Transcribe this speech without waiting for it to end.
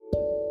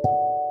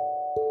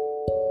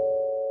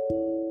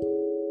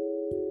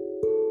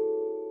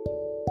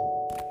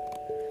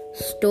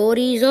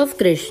Stories of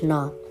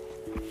Krishna.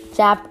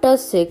 Chapter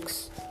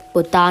 6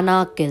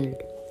 Putana Killed.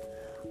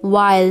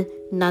 While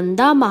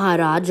Nanda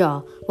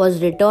Maharaja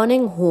was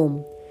returning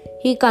home,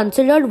 he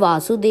considered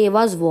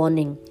Vasudeva's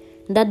warning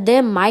that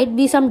there might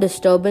be some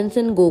disturbance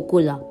in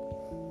Gokula.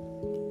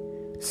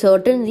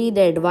 Certainly,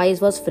 the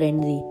advice was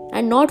friendly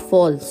and not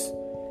false,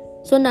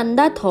 so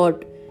Nanda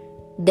thought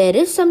there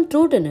is some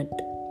truth in it.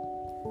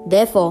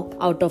 Therefore,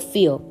 out of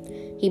fear,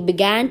 he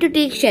began to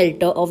take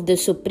shelter of the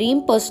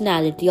Supreme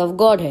Personality of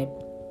Godhead.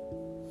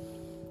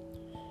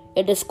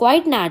 It is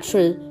quite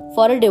natural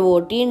for a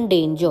devotee in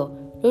danger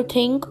to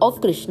think of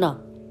Krishna,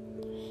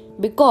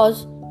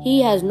 because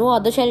he has no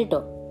other shelter.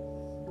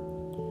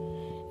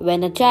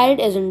 When a child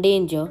is in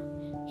danger,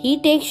 he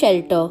takes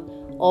shelter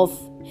of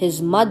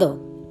his mother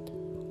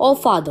or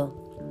father.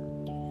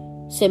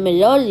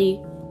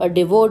 Similarly, a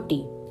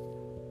devotee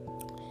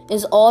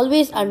is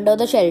always under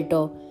the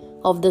shelter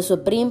of the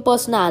Supreme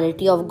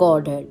Personality of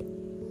Godhead.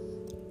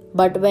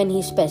 But when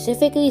he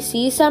specifically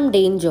sees some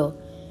danger,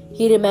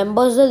 he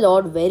remembers the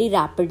Lord very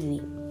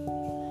rapidly.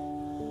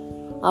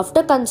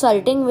 After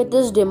consulting with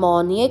his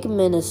demoniac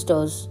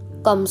ministers,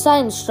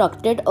 Kamsa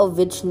instructed a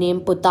witch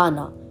named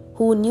Putana,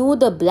 who knew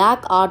the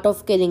black art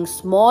of killing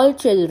small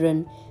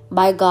children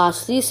by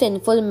ghastly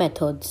sinful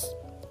methods,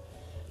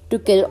 to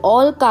kill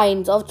all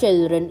kinds of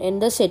children in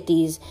the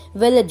cities,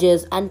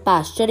 villages, and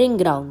pasturing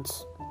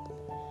grounds.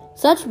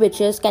 Such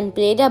witches can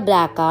play their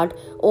black art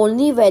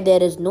only where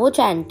there is no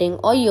chanting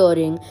or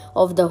hearing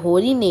of the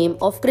holy name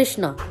of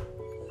Krishna.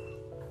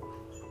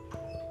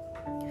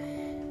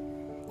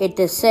 It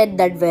is said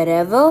that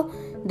wherever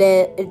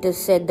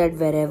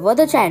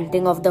the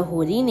chanting of the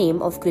holy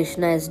name of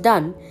Krishna is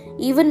done,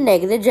 even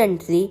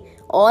negligently,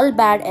 all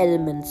bad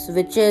elements,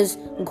 witches,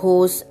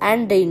 ghosts,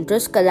 and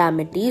dangerous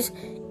calamities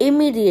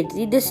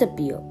immediately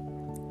disappear.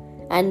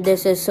 And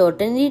this is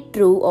certainly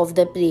true of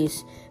the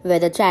place where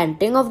the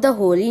chanting of the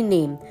holy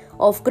name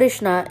of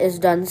Krishna is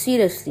done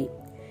seriously,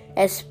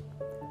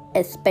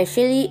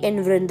 especially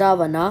in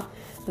Vrindavana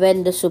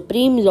when the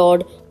Supreme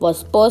Lord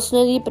was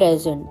personally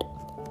present.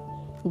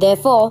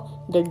 Therefore,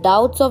 the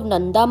doubts of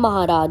Nanda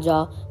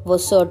Maharaja were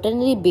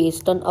certainly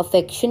based on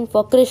affection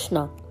for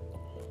Krishna.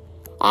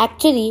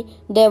 Actually,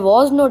 there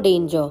was no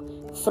danger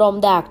from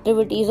the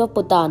activities of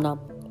Putana,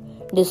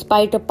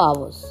 despite her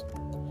powers.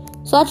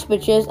 Such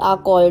witches are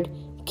called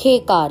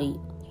Khekari,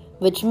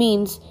 which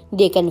means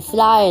they can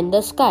fly in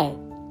the sky.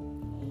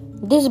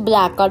 This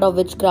black art of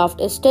witchcraft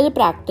is still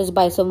practiced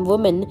by some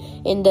women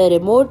in the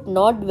remote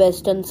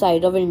northwestern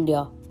side of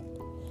India.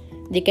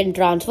 They can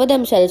transfer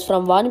themselves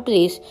from one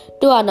place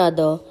to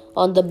another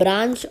on the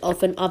branch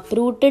of an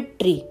uprooted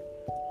tree.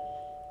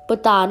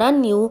 Putana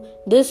knew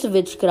this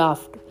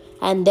witchcraft,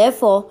 and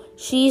therefore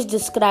she is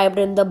described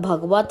in the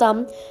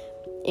Bhagavatam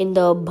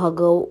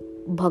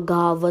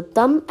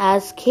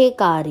as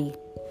Khekari.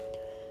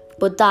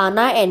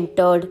 Putana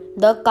entered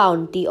the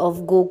county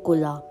of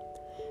Gokula,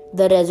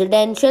 the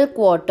residential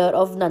quarter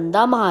of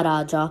Nanda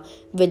Maharaja,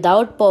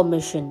 without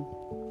permission.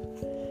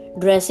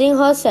 Dressing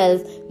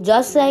herself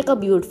just like a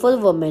beautiful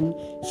woman,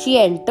 she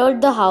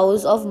entered the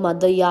house of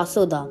Mother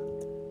Yasoda.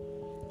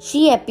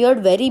 She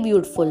appeared very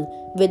beautiful,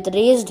 with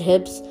raised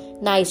hips,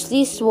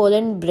 nicely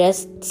swollen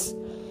breasts,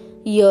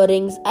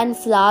 earrings, and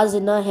flowers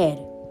in her hair.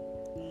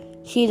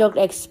 She looked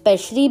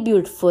especially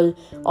beautiful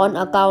on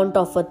account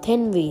of a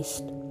thin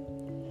waist.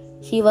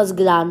 She was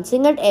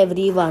glancing at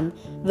everyone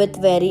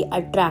with very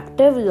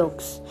attractive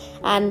looks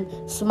and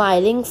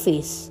smiling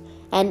face,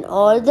 and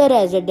all the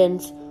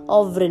residents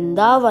of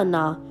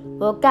Vrindavana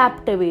were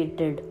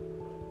captivated.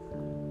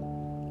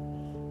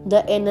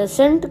 The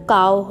innocent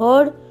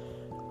cowherd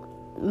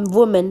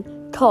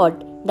woman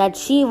thought that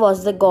she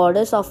was the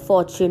goddess of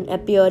fortune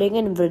appearing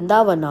in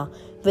Vrindavana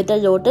with a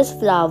lotus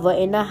flower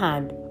in her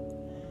hand.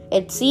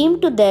 It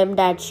seemed to them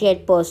that she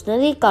had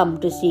personally come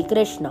to see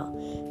Krishna,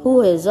 who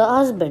is her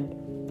husband.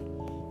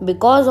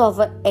 Because of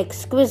her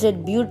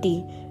exquisite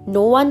beauty,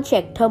 no one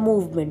checked her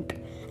movement,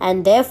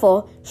 and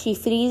therefore she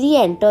freely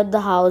entered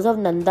the house of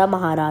Nanda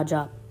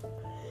Maharaja.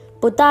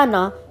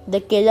 Putana, the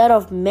killer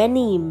of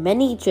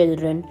many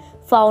children,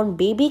 found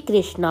baby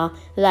Krishna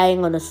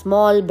lying on a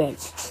small bed,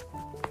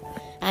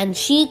 and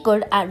she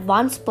could at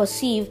once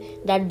perceive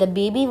that the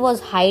baby was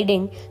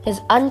hiding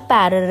his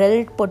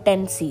unparalleled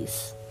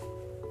potencies,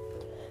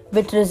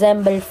 which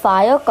resembled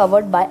fire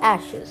covered by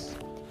ashes.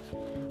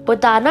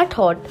 Putana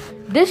thought,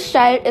 this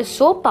child is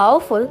so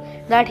powerful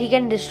that he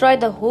can destroy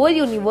the whole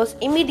universe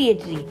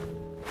immediately.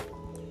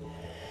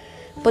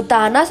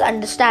 Putana's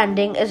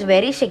understanding is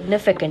very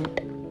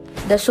significant.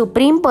 The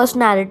Supreme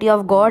Personality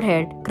of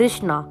Godhead,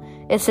 Krishna,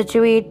 is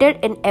situated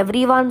in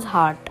everyone's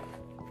heart.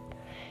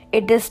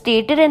 It is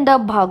stated in the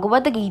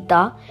Bhagavad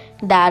Gita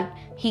that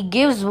he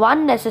gives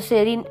one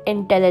necessary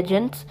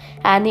intelligence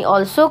and he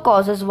also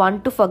causes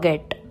one to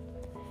forget.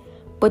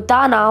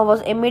 Putana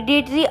was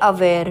immediately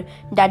aware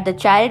that the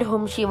child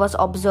whom she was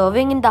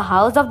observing in the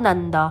house of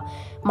Nanda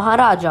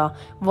Maharaja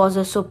was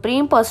the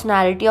Supreme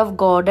Personality of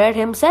Godhead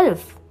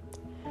himself.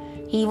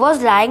 He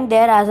was lying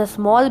there as a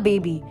small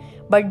baby,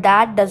 but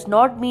that does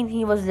not mean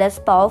he was less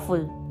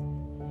powerful.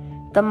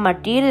 The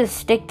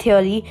materialistic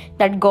theory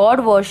that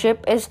God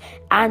worship is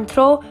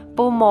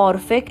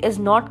anthropomorphic is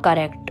not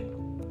correct.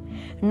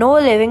 No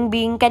living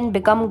being can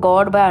become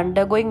God by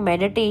undergoing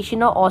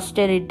meditation or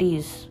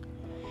austerities.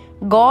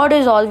 God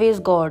is always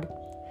God.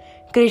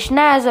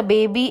 Krishna as a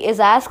baby is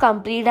as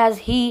complete as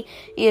he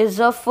is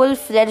a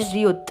full-fledged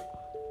youth.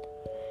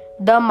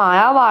 The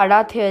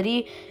Mayavada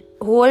theory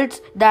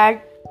holds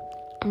that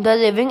the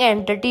living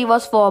entity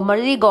was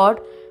formerly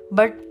God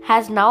but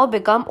has now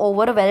become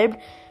overwhelmed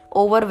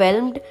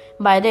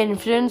by the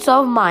influence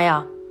of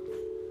Maya.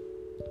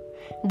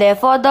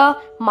 Therefore, the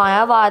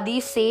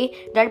Mayavadis say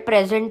that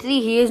presently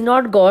he is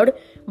not God,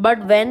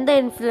 but when the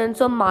influence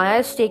of Maya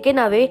is taken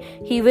away,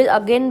 he will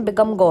again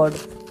become God.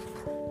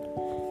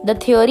 The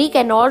theory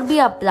cannot be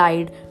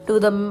applied to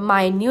the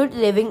minute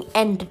living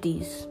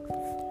entities.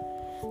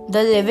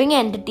 The living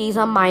entities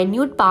are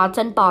minute parts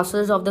and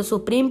parcels of the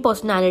Supreme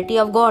Personality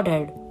of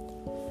Godhead.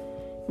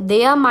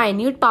 They are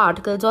minute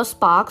particles or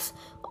sparks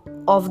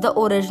of the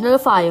original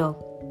fire.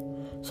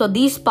 So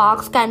these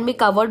sparks can be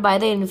covered by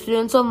the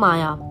influence of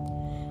Maya.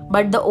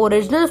 But the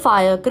original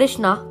fire,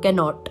 Krishna,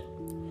 cannot.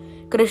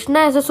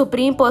 Krishna is the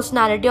Supreme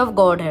Personality of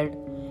Godhead,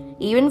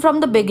 even from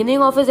the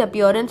beginning of his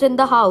appearance in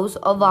the house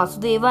of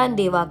Vasudeva and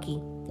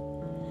Devaki.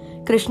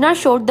 Krishna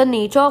showed the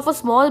nature of a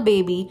small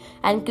baby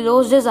and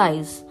closed his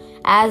eyes,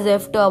 as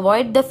if to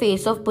avoid the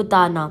face of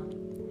Putana.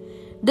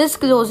 This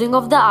closing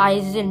of the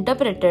eyes is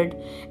interpreted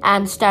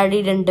and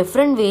studied in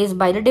different ways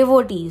by the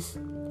devotees.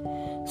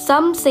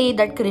 Some say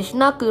that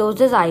Krishna closed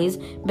his eyes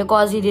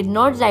because he did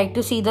not like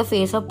to see the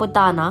face of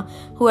Putana,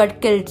 who had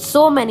killed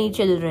so many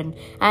children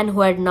and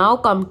who had now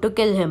come to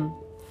kill him.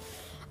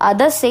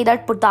 Others say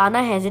that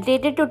Putana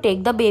hesitated to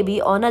take the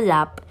baby on a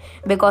lap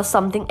because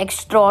something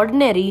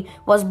extraordinary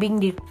was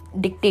being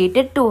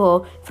dictated to her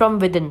from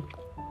within,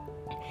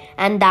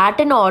 and that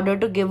in order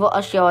to give her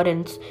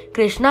assurance,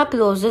 Krishna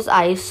closed his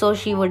eyes so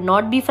she would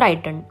not be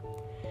frightened.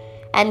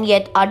 And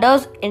yet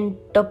others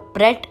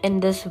interpret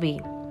in this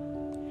way.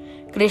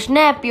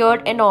 Krishna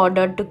appeared in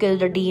order to kill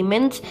the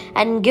demons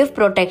and give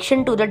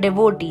protection to the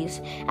devotees,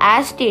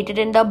 as stated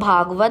in the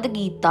Bhagavad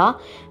Gita,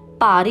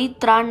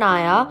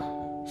 Paritranaya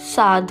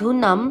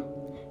Sadhunam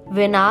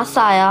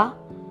Vinasaya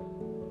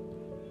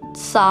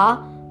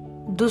Sa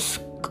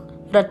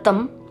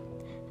Duskratam.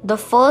 The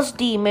first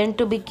demon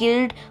to be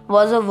killed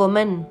was a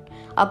woman.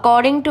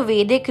 According to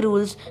Vedic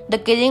rules, the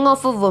killing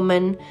of a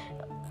woman,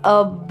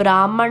 a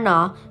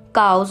brahmana,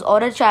 cows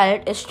or a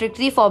child is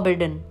strictly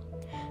forbidden.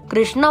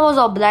 Krishna was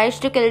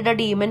obliged to kill the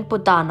demon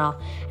Putana,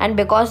 and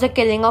because the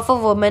killing of a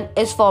woman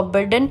is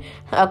forbidden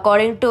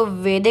according to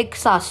Vedic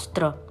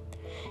Shastra,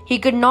 he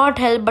could not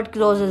help but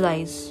close his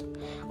eyes.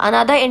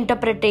 Another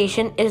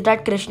interpretation is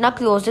that Krishna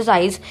closed his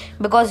eyes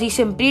because he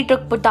simply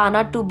took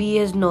Putana to be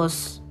his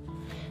nurse.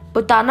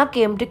 Putana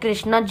came to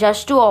Krishna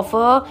just to offer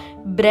her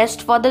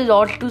breast for the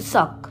Lord to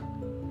suck.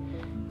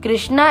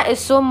 Krishna is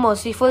so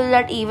merciful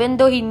that even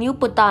though he knew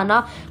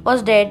Putana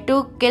was there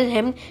to kill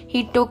him,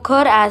 he took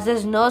her as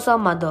his nurse or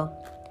mother.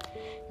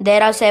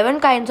 There are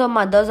 7 kinds of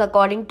mothers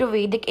according to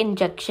Vedic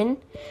instruction: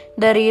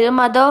 the real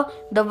mother,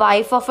 the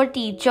wife of a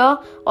teacher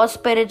or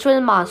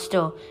spiritual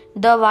master,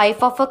 the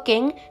wife of a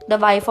king, the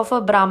wife of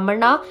a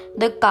brahmana,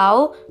 the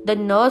cow, the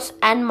nurse,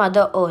 and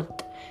Mother Earth.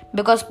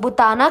 Because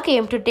Putana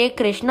came to take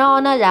Krishna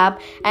on her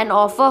lap and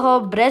offer her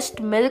breast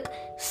milk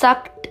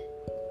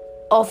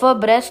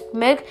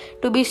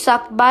to be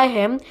sucked by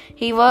him,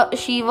 she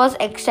was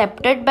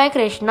accepted by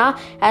Krishna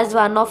as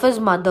one of his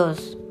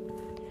mothers.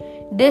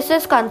 This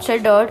is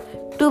considered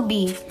to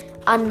be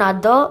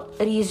another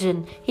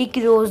reason he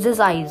closed his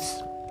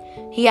eyes.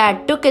 He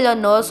had to kill a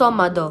nurse or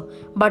mother,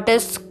 but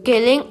his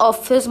killing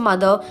of his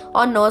mother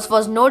or nurse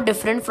was no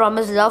different from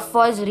his love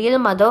for his real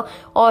mother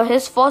or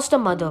his foster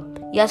mother,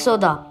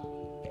 Yasoda.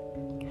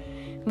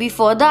 We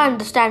further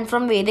understand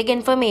from Vedic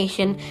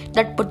information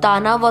that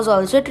Putana was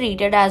also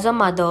treated as a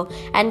mother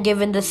and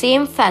given the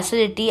same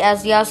facility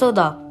as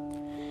Yasoda.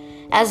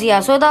 As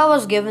Yasoda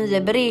was given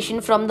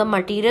liberation from the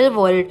material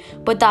world,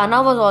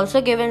 Putana was also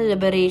given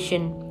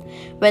liberation.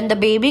 When the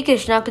baby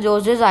Krishna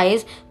closed his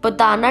eyes,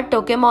 Putana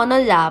took him on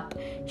her lap.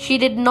 She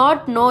did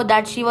not know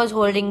that she was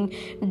holding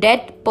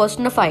death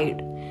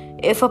personified.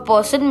 If a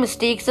person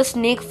mistakes a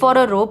snake for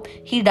a rope,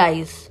 he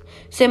dies.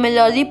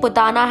 Similarly,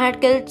 Putana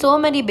had killed so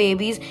many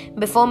babies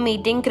before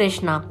meeting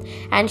Krishna,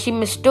 and she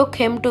mistook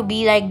him to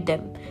be like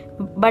them.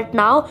 But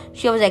now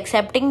she was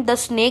accepting the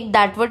snake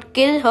that would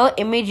kill her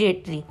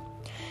immediately.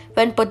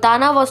 When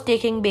Putana was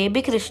taking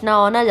baby Krishna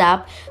on her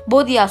lap,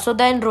 both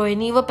Yasoda and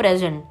Rohini were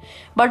present.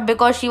 But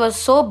because she was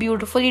so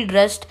beautifully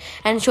dressed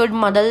and showed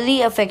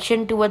motherly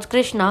affection towards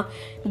Krishna,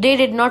 they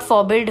did not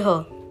forbid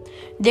her.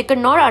 They could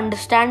not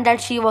understand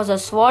that she was a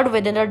sword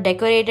within a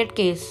decorated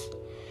case.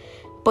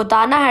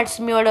 Putana had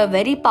smeared a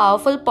very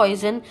powerful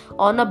poison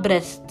on her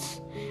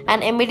breasts,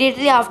 and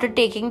immediately after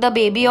taking the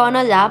baby on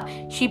her lap,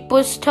 she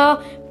pushed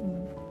her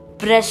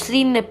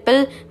breastly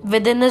nipple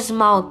within his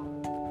mouth.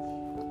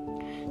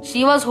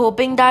 She was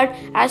hoping that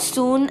as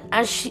soon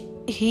as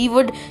he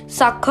would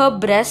suck her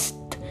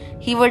breast,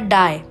 he would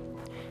die.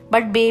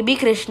 But baby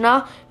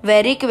Krishna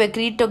very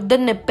quickly took the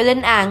nipple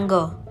in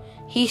anger.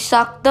 He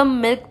sucked the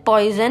milk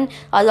poison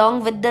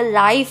along with the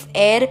life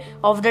air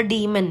of the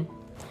demon.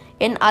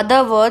 In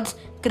other words,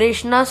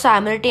 Krishna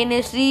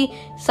simultaneously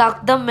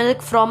sucked the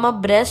milk from her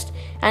breast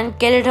and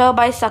killed her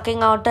by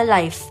sucking out her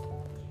life.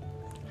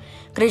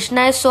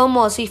 Krishna is so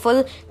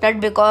merciful that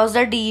because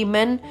the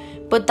demon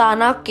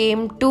Putana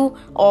came to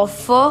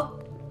offer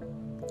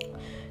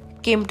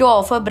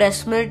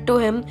breast milk to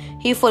him,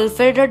 he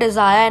fulfilled her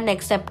desire and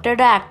accepted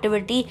her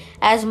activity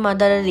as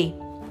motherly.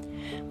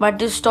 But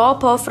to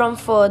stop her from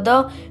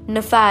further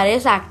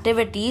nefarious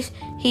activities,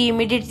 he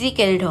immediately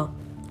killed her.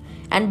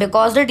 And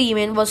because the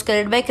demon was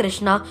killed by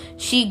Krishna,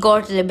 she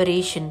got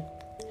liberation.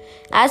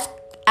 As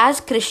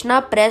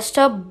Krishna pressed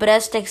her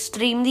breast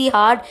extremely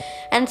hard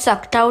and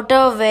sucked out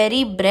her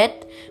very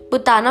breath,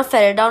 Putana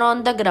fell down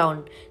on the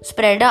ground,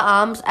 spread her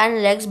arms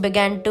and legs,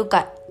 began to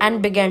cry.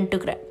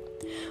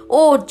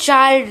 "Oh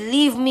child,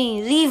 leave me,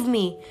 leave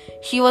me!"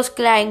 She was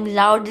crying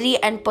loudly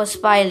and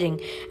perspiring,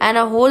 and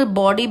her whole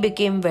body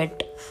became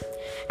wet.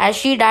 As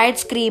she died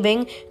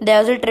screaming, there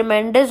was a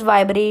tremendous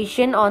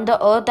vibration on the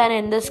earth and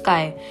in the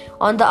sky,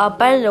 on the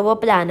upper and lower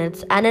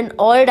planets, and in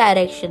all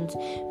directions.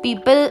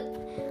 People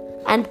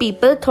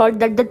thought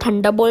that the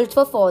thunderbolts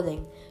were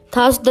falling.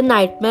 Thus the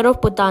nightmare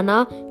of Putana,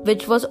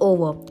 which was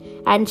over,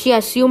 and she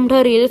assumed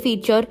her real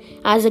feature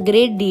as a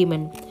great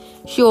demon.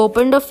 She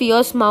opened her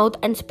fierce mouth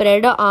and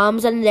spread her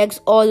arms and legs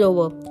all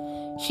over.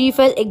 She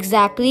fell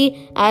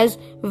exactly as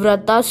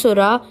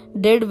Vratasura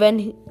did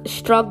when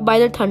struck by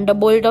the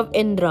thunderbolt of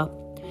Indra.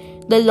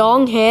 The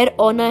long hair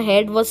on her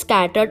head was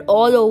scattered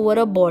all over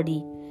her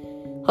body.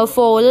 Her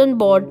fallen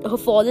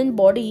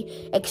body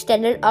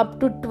extended up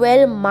to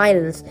 12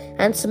 miles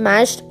and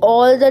smashed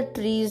all the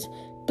trees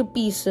to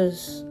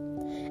pieces.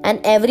 And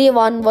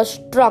everyone was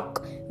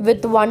struck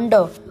with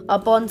wonder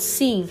upon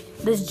seeing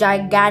this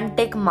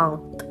gigantic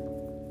mouth.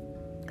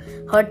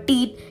 Her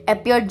teeth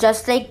appeared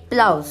just like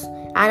plows,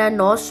 and her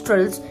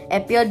nostrils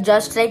appeared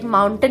just like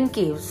mountain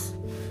caves.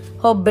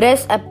 Her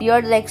breasts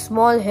appeared like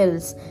small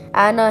hills,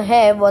 and her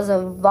hair was a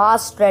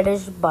vast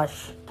reddish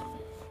bush.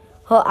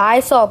 Her eye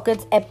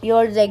sockets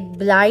appeared like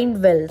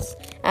blind wells,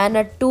 and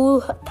her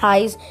two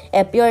thighs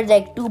appeared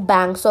like two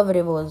banks of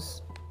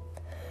rivers.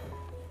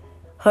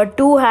 Her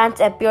two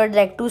hands appeared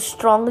like two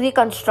strongly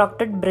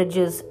constructed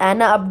bridges,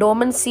 and her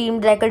abdomen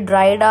seemed like a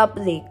dried up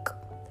lake.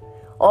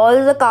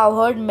 All the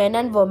cowherd men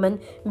and women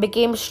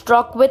became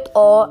struck with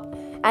awe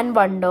and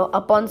wonder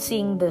upon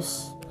seeing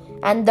this,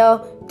 and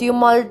the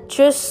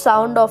tumultuous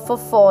sound of her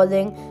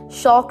falling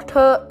shocked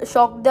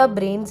their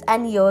brains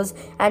and ears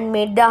and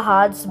made their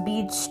hearts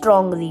beat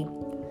strongly.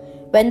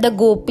 When the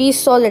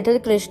gopis saw little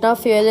Krishna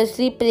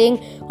fearlessly playing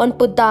on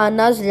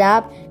Putana's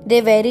lap,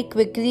 they very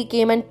quickly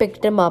came and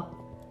picked him up.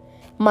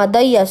 Mother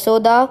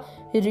Yasoda,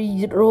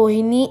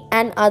 Rohini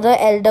and other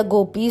elder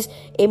gopis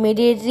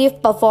immediately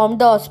performed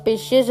the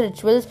auspicious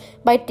rituals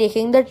by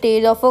taking the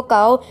tail of a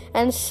cow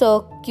and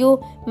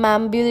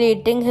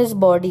circumambulating his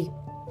body.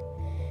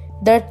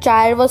 The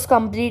child was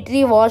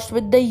completely washed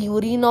with the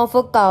urine of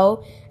a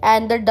cow,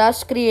 and the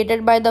dust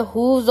created by the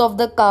hooves of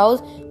the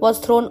cows was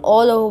thrown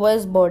all over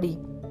his body.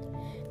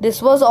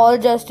 This was all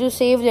just to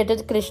save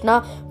little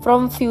Krishna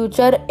from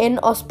future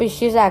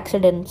inauspicious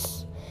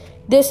accidents.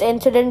 This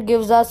incident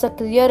gives us a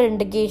clear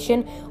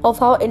indication of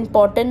how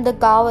important the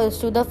cow is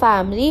to the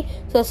family,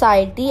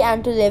 society,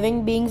 and to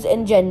living beings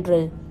in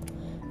general.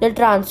 The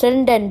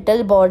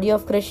transcendental body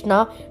of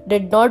Krishna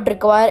did not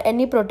require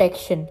any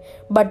protection,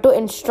 but to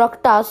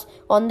instruct us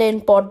on the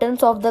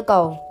importance of the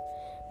cow.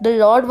 The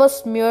Lord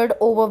was smeared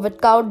over with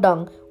cow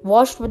dung,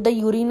 washed with the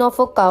urine of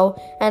a cow,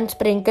 and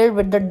sprinkled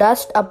with the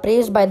dust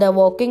upraised by the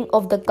walking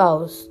of the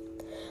cows.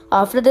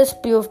 After this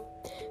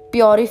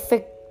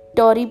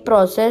purificatory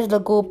process, the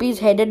gopis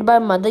headed by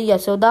Mother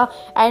Yasoda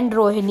and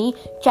Rohini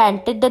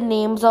chanted the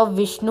names of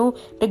Vishnu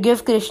to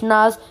give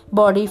Krishna's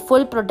body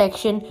full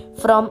protection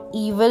from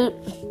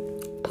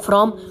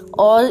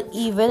all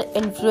evil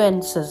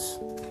influences.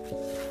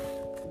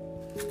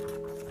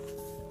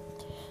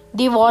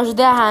 They washed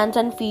their hands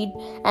and feet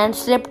and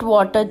slipped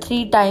water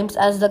 3 times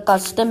as the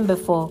custom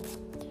before.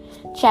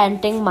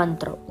 Chanting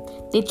mantra.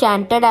 They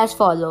chanted as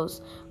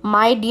follows: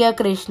 My dear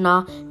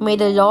Krishna, may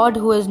the Lord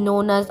who is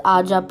known as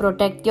Aja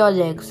protect your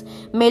legs.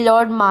 May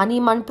Lord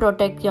Maniman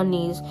protect your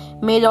knees.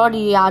 May Lord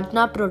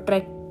Yajna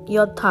protect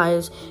your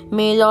thighs.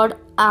 May Lord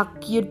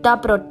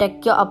Akyuta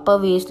protect your upper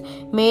waist.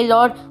 May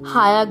Lord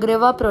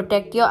Hayagriva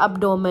protect your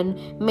abdomen.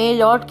 May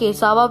Lord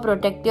Kesava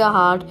protect your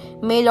heart.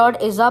 May Lord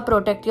Iza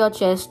protect your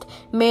chest.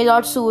 May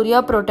Lord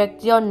Surya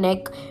protect your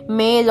neck.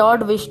 May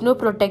Lord Vishnu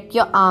protect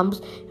your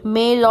arms.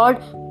 May Lord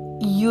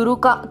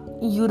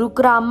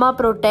Urukrama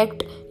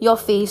protect your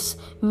face.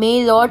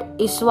 May Lord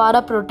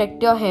Iswara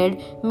protect your head.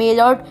 May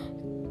Lord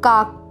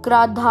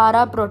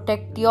Kakradhara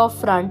protect your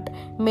front.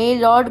 May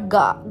Lord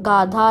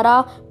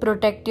Gadhara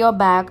protect your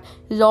back.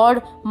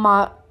 Lord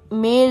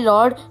May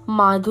Lord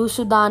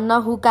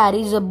Madhusudana, who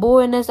carries a bow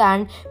in his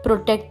hand,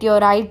 protect your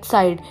right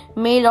side.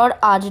 May Lord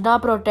Ajna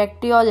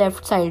protect your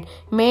left side.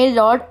 May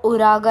Lord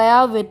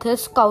Uragaya with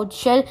his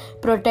couchel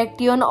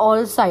protect you on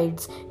all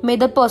sides. May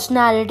the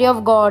personality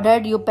of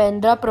Godhead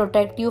Upendra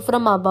protect you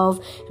from above.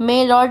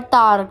 May Lord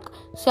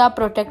Tarksya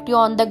protect you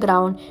on the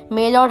ground.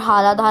 May Lord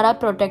Haladhara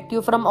protect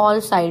you from all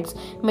sides.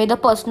 May the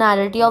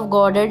personality of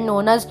Godhead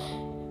known as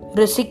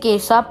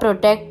Rishikesa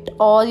protect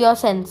all your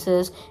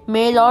senses.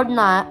 May Lord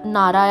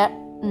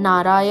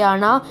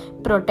Narayana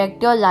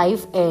protect your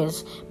life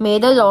heirs. May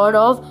the Lord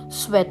of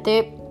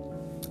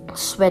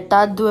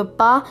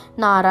Svetadvipa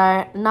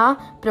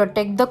Narayana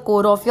protect the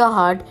core of your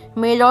heart.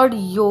 May Lord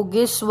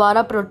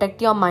Yogeshwara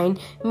protect your mind.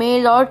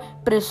 May Lord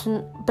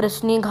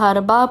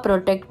Prisnigarbha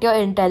protect your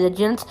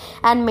intelligence.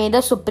 And may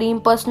the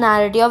Supreme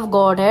Personality of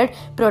Godhead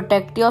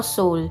protect your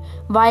soul.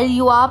 While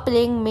you are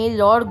playing, may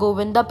Lord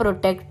Govinda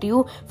protect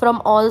you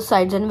from all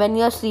sides. And when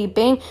you are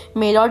sleeping,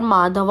 may Lord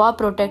Madhava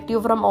protect you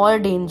from all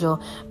danger.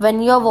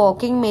 When you are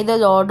walking, may the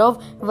Lord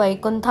of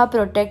Vaikuntha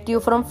protect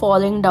you from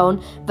falling down.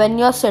 When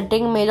you are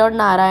sitting, may Lord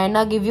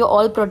Narayana give you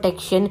all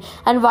protection.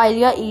 And while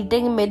you are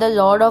eating, may the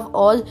Lord of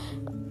all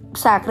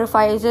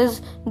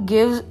sacrifices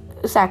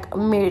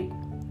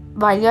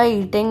while you are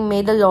eating,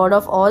 may the Lord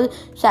of all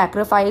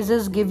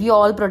sacrifices give you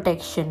all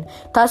protection.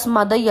 Thus,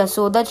 Mother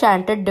Yasoda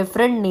chanted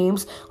different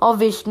names of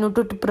Vishnu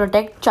to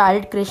protect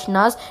child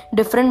Krishna's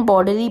different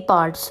bodily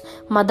parts.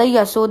 Mother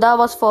Yasoda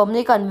was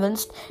firmly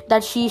convinced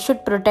that she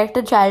should protect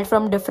the child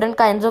from different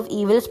kinds of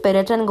evil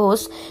spirits and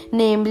ghosts,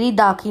 namely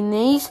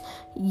Dakinis,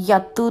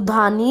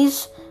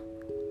 Yatudhanis,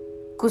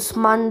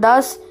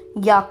 Kusmandas,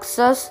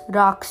 Yaksas,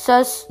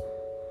 Raksas,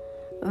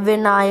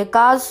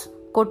 Vinayakas,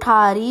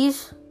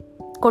 Kotharas,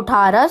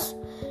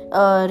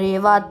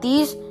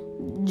 Revatis,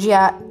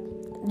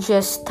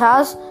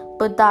 Jesthas,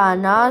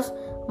 Putanas,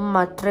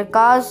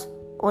 Matrikas,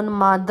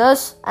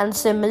 Unmadas, and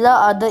similar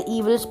other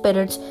evil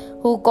spirits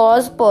who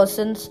cause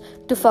persons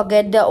to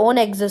forget their own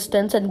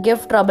existence and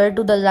give trouble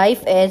to the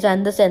life heirs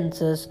and the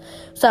senses.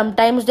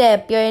 Sometimes they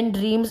appear in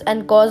dreams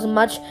and cause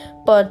much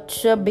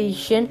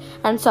perturbation,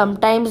 and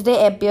sometimes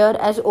they appear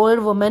as old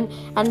women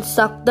and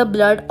suck the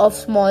blood of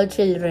small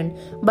children.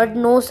 But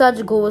no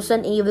such ghosts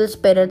and evil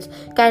spirits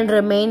can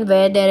remain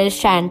where there is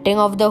chanting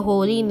of the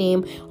holy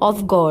name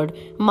of God.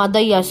 Mother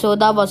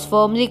Yasoda was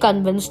firmly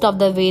convinced of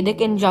the Vedic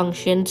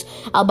injunctions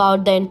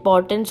about the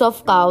importance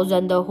of cows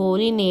and the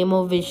holy name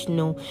of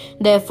Vishnu.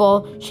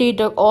 Therefore, she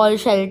took all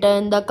shelter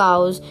in the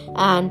cows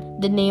and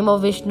the name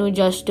of Vishnu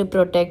just to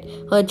protect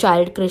her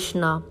child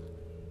Krishna.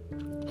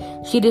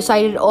 She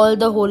recited all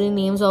the holy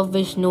names of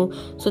Vishnu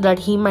so that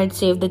he might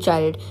save the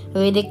child.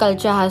 Vedic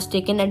culture has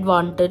taken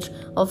advantage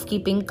of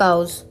keeping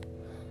cows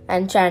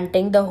and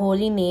chanting the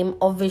holy name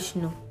of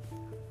Vishnu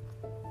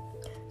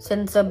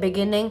since the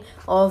beginning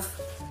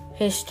of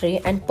history,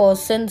 and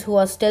persons who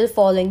are still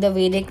following the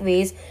Vedic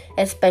ways,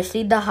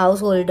 especially the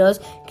householders,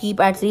 keep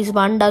at least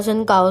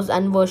 12 cows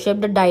and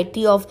worship the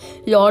deity of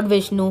Lord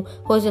Vishnu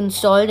who is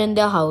installed in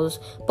their house.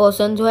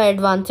 Persons who are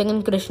advancing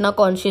in Krishna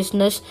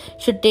consciousness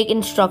should take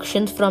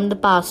instructions from the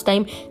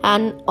pastime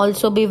and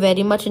also be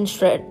very much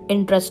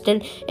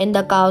interested in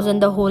the cows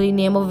and the holy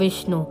name of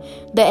Vishnu.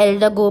 The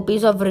elder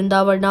gopis of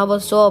Vrindavana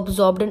were so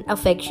absorbed in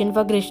affection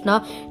for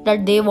Krishna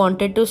that they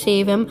wanted to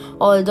save him,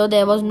 although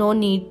there was no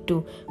need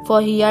to,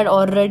 for he had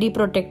already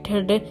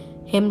protected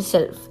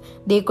himself.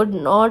 They could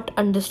not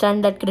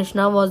understand that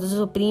Krishna was the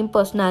Supreme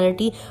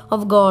Personality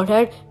of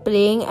Godhead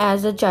playing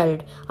as a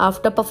child.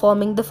 After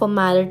performing the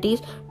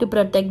formalities to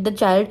protect the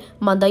child,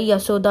 Mother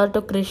Yasoda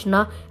took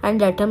Krishna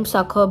and let him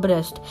suck her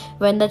breast.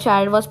 When the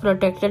child was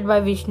protected by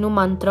Vishnu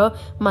mantra,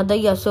 Mother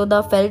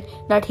Yasoda felt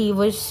that he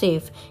was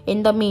safe.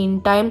 In the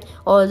meantime,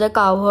 all the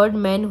cowherd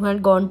men who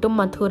had gone to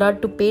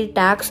Mathura to pay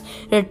tax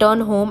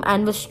returned home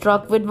and were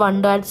struck with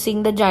wonder at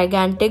seeing the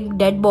gigantic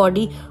dead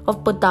body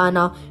of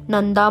Putana.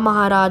 Nanda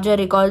Maharaja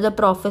recalled the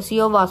prophecy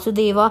of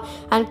Vasudeva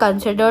and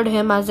considered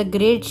him as a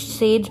great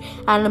sage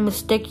and a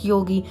mystic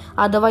yogi.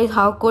 Otherwise,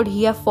 how could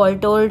he have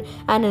foretold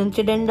an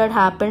incident that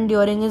happened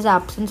during his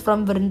absence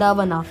from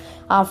Vrindavana?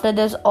 After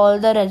this, all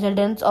the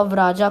residents of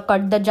Raja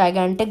cut the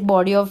gigantic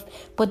body of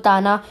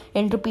Putana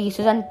into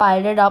pieces and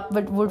piled it up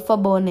with wood for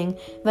burning.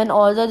 When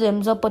all the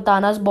limbs of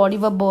Putana's body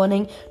were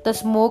burning, the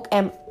smoke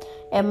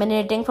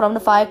emanating from the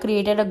fire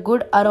created a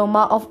good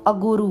aroma of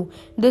aguru.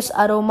 This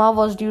aroma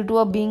was due to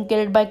her being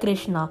killed by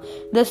Krishna.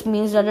 This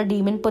means that the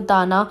demon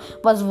Putana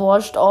was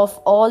washed off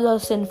all her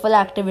sinful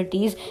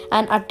activities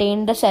and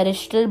attained the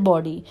celestial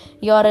body.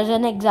 Here is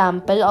an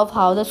example of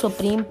how the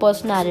Supreme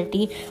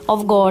Personality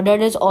of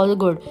Godhead is all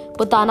good.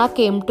 Putana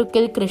came to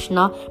kill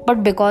Krishna,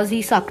 but because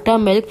he sucked her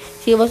milk,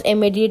 she was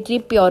immediately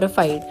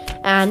purified,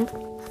 and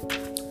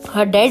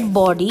her dead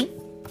body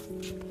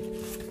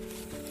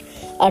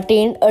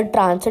attained a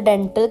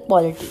transcendental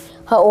quality.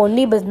 Her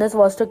only business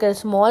was to kill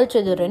small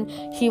children.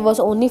 She was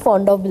only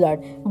fond of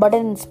blood. But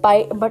in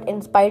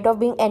spite of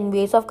being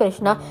envious of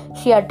Krishna,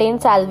 she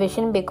attained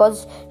salvation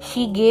because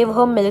she gave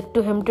her milk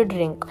to him to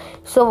drink.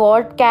 So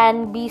what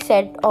can be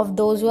said of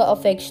those who are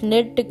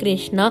affectionate to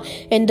Krishna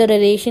in the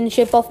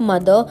relationship of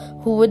mother,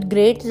 who with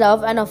great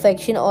love and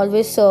affection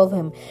always serve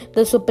him,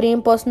 the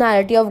supreme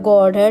personality of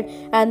Godhead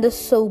and the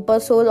super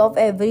soul of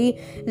every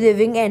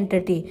living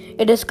entity?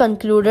 It is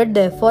concluded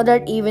therefore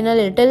that even a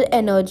little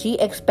energy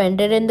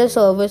expended in the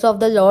service of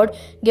the Lord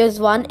gives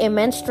one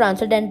immense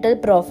transcendental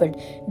profit.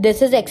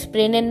 This is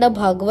explained in the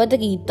Bhagavad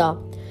Gita.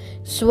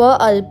 Swa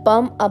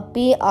alpam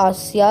api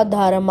asya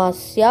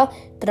dharmasya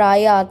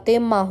trayate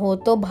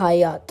mahoto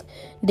bhayat.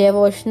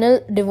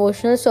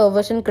 Devotional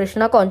service in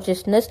Krishna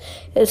consciousness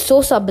is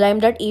so sublime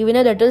that even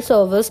a little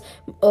service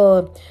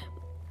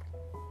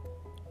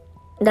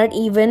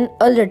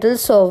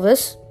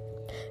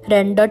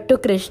rendered to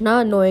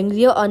Krishna,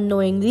 knowingly or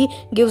unknowingly,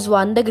 gives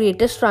one the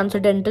greatest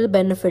transcendental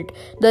benefit.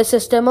 The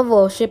system of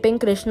worshipping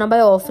Krishna by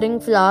offering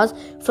flowers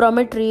from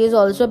a tree is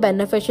also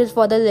beneficial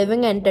for the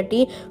living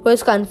entity who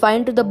is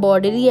confined to the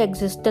bodily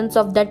existence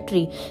of that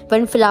tree.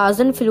 When flowers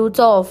and fruits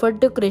are offered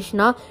to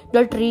Krishna,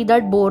 the tree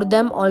that bore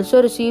them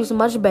also receives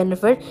much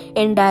benefit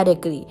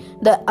indirectly.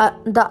 The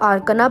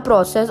arcana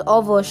process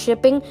of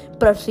worshipping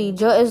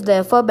procedure is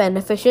therefore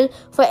beneficial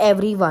for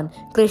everyone.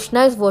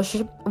 Krishna is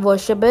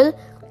worshipable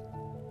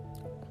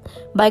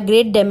by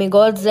great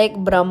demigods like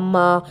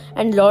Brahma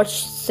and Lord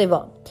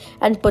Shiva.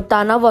 And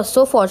Putana was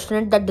so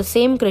fortunate that the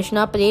same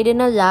Krishna played in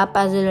her lap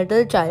as a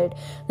little child.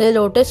 The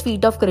lotus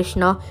feet of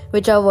Krishna,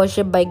 which are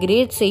worshipped by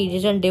great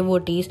sages and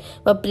devotees,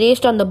 were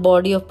placed on the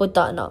body of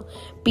Putana.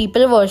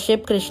 People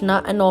worship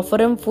Krishna and offer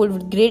him food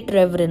with great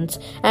reverence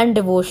and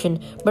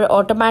devotion, but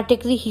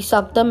automatically he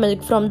sucked the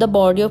milk from the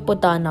body of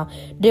Putana.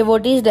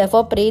 Devotees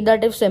therefore pray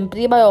that if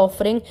simply by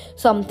offering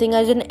something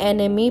as an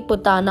enemy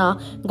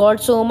Putana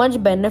got so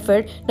much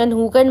benefit, then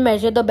who can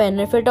measure the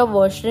benefit of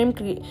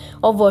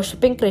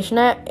worshipping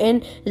Krishna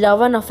in love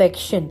and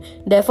affection?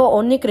 Therefore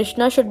only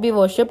Krishna should be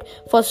worshipped,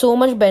 for so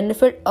much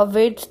benefit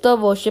awaits the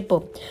worshipper.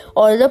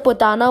 Although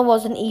Putana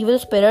was an evil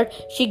spirit,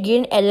 she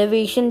gained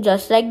elevation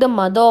just like the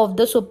mother of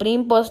the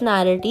Supreme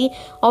Personality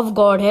of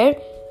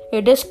Godhead.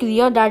 It is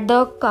clear that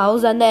the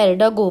cows and the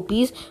elder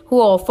gopis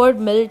who offered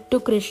milk to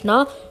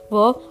Krishna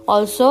were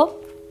also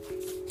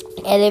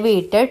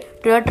elevated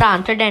to a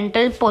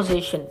transcendental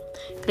position.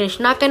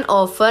 Krishna can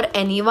offer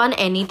anyone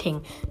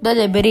anything, the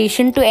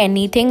liberation to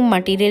anything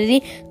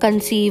materially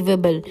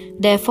conceivable.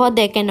 Therefore,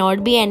 there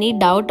cannot be any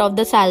doubt of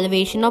the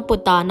salvation of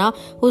Putana,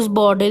 whose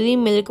bodily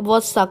milk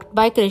was sucked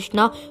by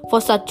Krishna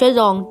for such a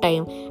long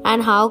time.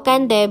 And how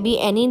can there be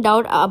any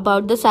doubt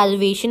about the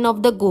salvation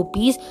of the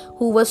gopis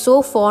who were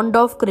so fond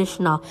of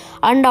Krishna?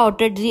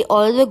 Undoubtedly,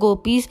 all the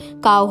gopis,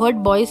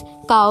 cowherd boys,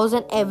 cows,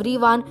 and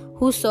everyone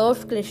who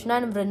served Krishna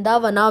in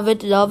Vrindavana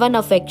with love and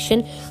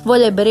affection were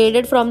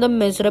liberated from the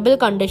miserable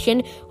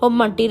condition of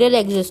material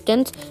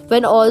existence.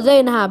 When all the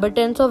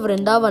inhabitants of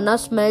Vrindavana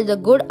smelled the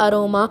good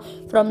aroma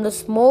from the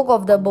smoke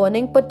of the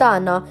burning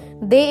Putana,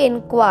 they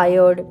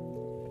inquired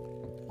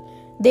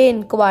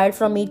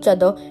from each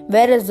other,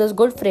 where is this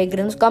good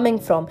fragrance coming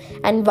from?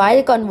 And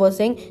while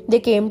conversing, they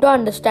came to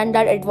understand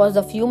that it was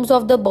the fumes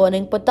of the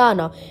burning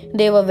Putana.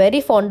 They were very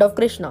fond of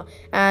Krishna,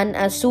 and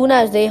as soon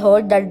as they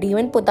heard that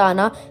demon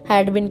Putana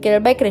had been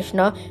killed by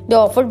Krishna, they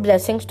offered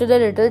blessings to the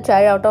little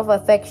child out of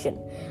affection.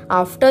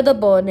 After the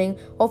burning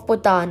of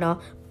Putana,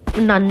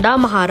 Nanda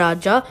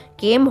Maharaja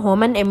came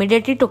home and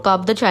immediately took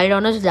up the child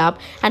on his lap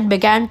and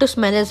began to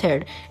smell his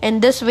head. In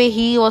this way,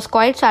 he was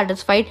quite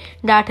satisfied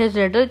that his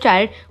little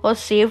child was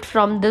saved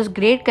from this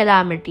great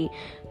calamity.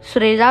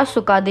 Srila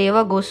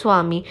Sukadeva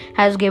Goswami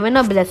has given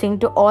a blessing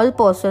to all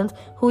persons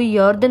who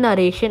hear the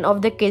narration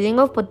of the killing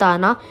of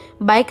Putana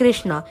by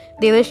Krishna.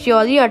 They will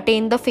surely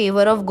attain the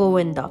favor of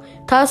Govinda.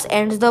 Thus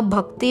ends the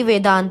Bhakti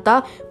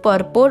Vedanta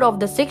purport of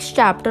the 6th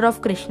chapter of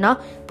Krishna,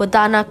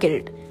 Putana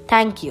Killed.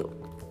 Thank you.